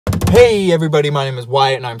Hey everybody, my name is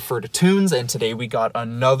Wyatt and I'm Ferda Tunes, and today we got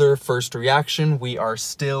another first reaction. We are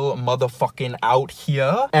still motherfucking out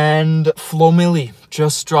here. And FLO MILLI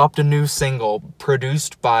just dropped a new single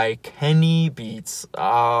produced by Kenny Beats.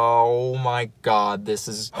 Oh my god, this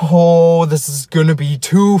is gonna be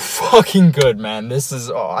too fucking good, man. This is,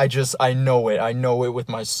 I know it with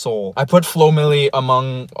my soul. I put FLO MILLI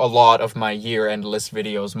among a lot of my year-end list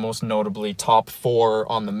videos, most notably top 4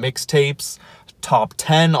 on the mixtapes, top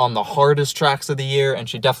 10 on the hardest tracks of the year, and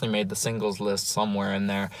she definitely made the singles list somewhere in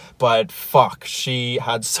there. But fuck, she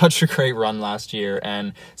had such a great run last year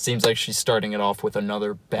and seems like she's starting it off with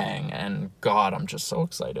another bang, and god, I'm just so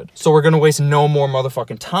excited. So we're gonna waste no more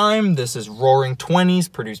motherfucking time. This is Roaring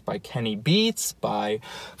 20s, produced by Kenny Beats by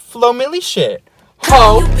FLO MILLI shit.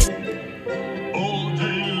 Ho!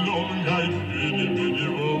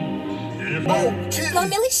 FLO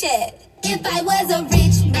MILLI shit. If I was a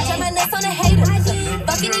rich man, turn my nuts on a hater.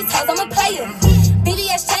 Fucking these hoes, I'm a player.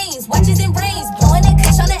 BBS chains, watches and brains, blowing that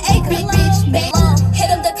kush on an acre. Big rich man,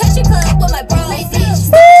 hit up the country club with my bros.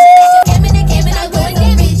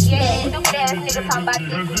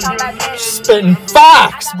 Spitting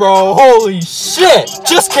facts, bro. Holy shit!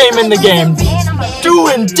 Just came in the game,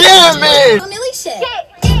 doing damage. FLO MILLI shit.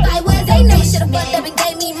 If I was a no, should've fucked up and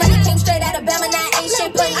gave me money. Came straight out of Bama, now ain't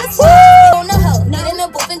shit, but I on the hoe, not in the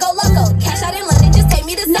booth and go loco. Cash out in London, just take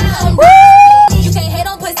me to some. You can't hate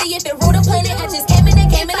on pussy if it ruled a planet. I just came in the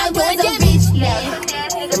game and I'm doing damage.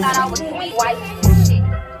 Niggas thought I was sweet white shit.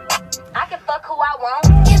 I can fuck who I want.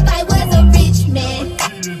 If I was a rich man,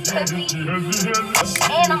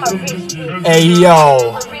 And I'm a rich bitch. Hey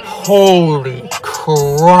yo, holy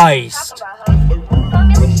Christ. FLO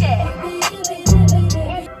MILLI shit.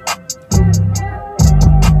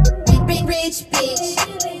 big rich bitch.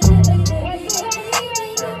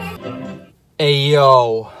 Hey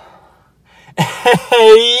yo.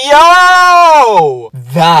 Hey yo!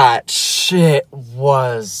 That shit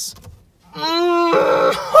was...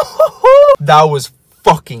 that was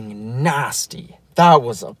fucking nasty. That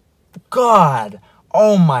was a... God.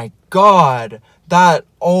 Oh my god. That...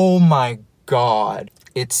 Oh my god.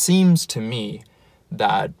 It seems to me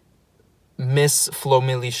that Miss FLO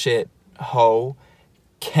MILLI shit ho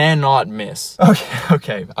cannot miss.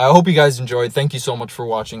 Okay. I hope you guys enjoyed. Thank you so much for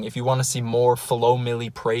watching. If you want to see more FLO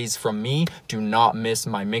MILLI praise from me, do not miss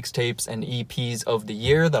my mixtapes and EPs of the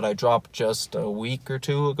year that I dropped just a week or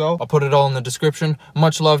 2 ago. I'll put it all in the description.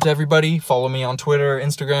 Much love to everybody. Follow me on Twitter,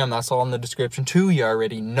 Instagram. That's all in the description too. You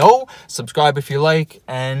already know. Subscribe if you like,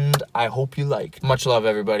 and I hope you like. Much love,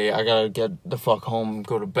 everybody. I gotta get the fuck home and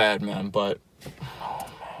go to bed, man, but... oh,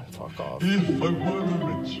 man, fuck off.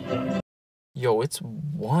 Yo, it's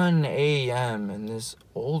 1 a.m. and this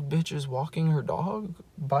old bitch is walking her dog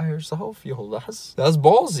by herself. Yo, that's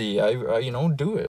ballsy. I do it.